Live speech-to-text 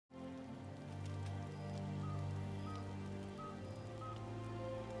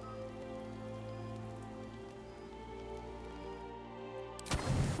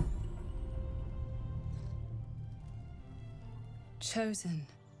chosen.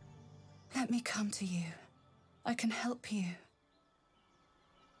 Let me come to you. I can help you.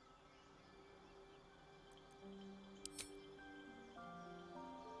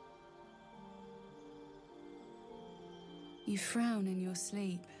 You frown in your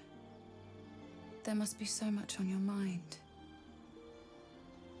sleep. There must be so much on your mind.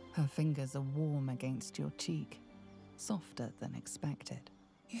 Her fingers are warm against your cheek, softer than expected.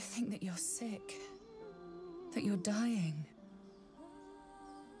 You think that you're sick, that you're dying.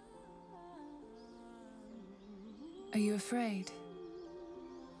 Are you afraid?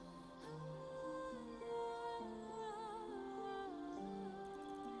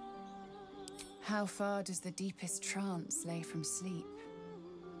 How far does the deepest trance lay from sleep?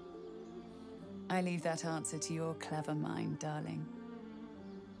 I leave that answer to your clever mind, darling.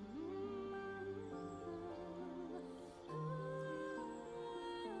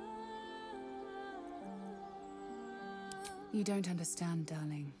 You don't understand,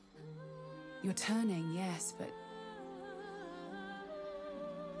 darling. You're turning, yes, but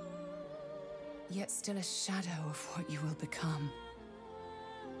yet still a shadow of what you will become.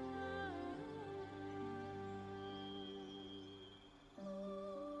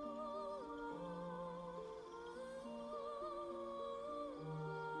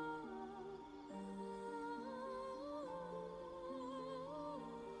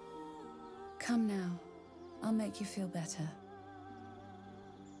 Come now, I'll make you feel better.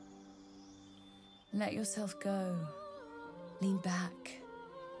 Let yourself go. Lean back.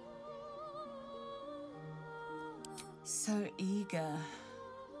 So eager,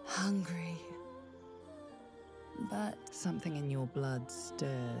 hungry. But something in your blood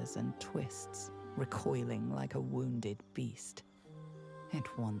stirs and twists, recoiling like a wounded beast. It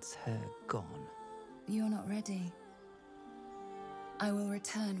wants her gone. You're not ready. I will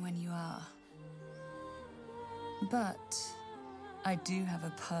return when you are. But I do have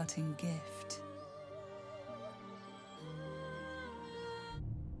a parting gift.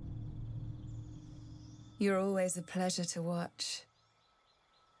 You're always a pleasure to watch.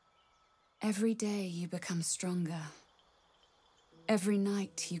 Every day you become stronger. Every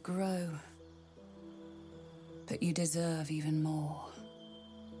night you grow. But you deserve even more.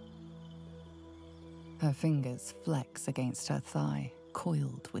 Her fingers flex against her thigh,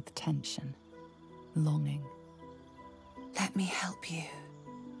 coiled with tension, longing. Let me help you.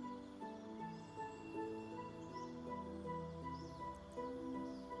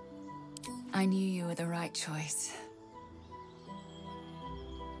 I knew you were the right choice.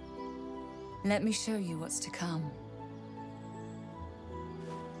 Let me show you what's to come.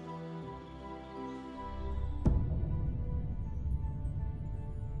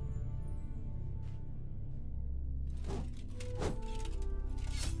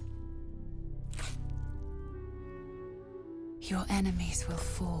 Your enemies will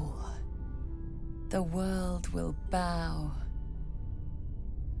fall. The world will bow.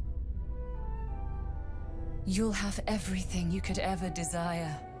 You'll have everything you could ever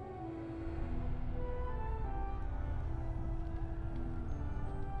desire.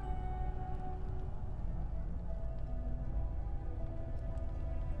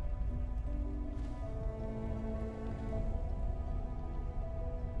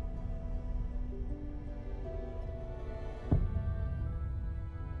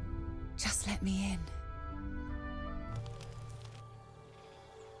 Just let me in.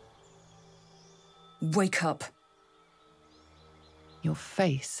 Wake up. Your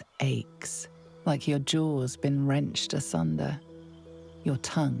face aches, like your jaw's been wrenched asunder. Your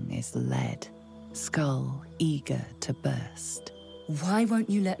tongue is lead, skull eager to burst. Why won't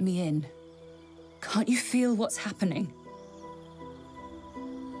you let me in? Can't you feel what's happening?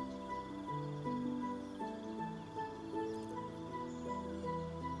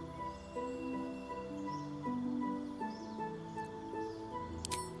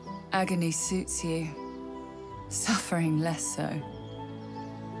 Agony suits you. Suffering less so.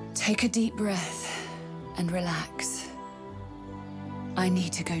 Take a deep breath and relax. I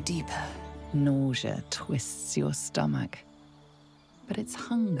need to go deeper. Nausea twists your stomach. But it's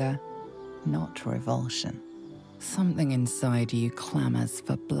hunger, not revulsion. Something inside you clamors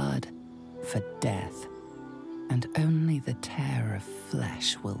for blood, for death. And only the tear of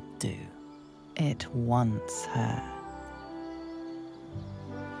flesh will do. It wants her.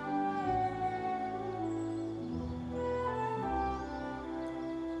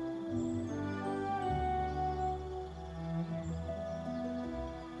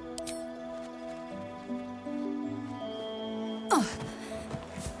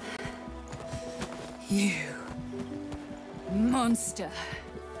 You monster.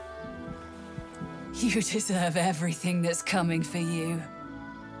 You deserve everything that's coming for you.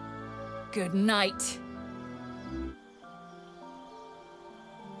 Good night.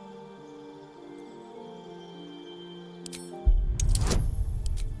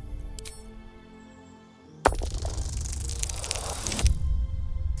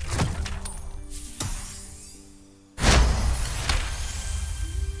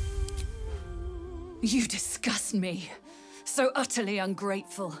 You disgust me. So utterly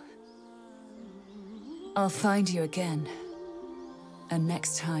ungrateful. I'll find you again. And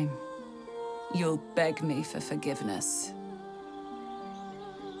next time, you'll beg me for forgiveness.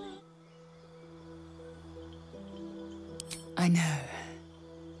 I know.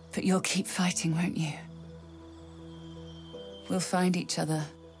 But you'll keep fighting, won't you? We'll find each other.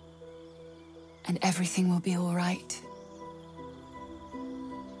 And everything will be all right.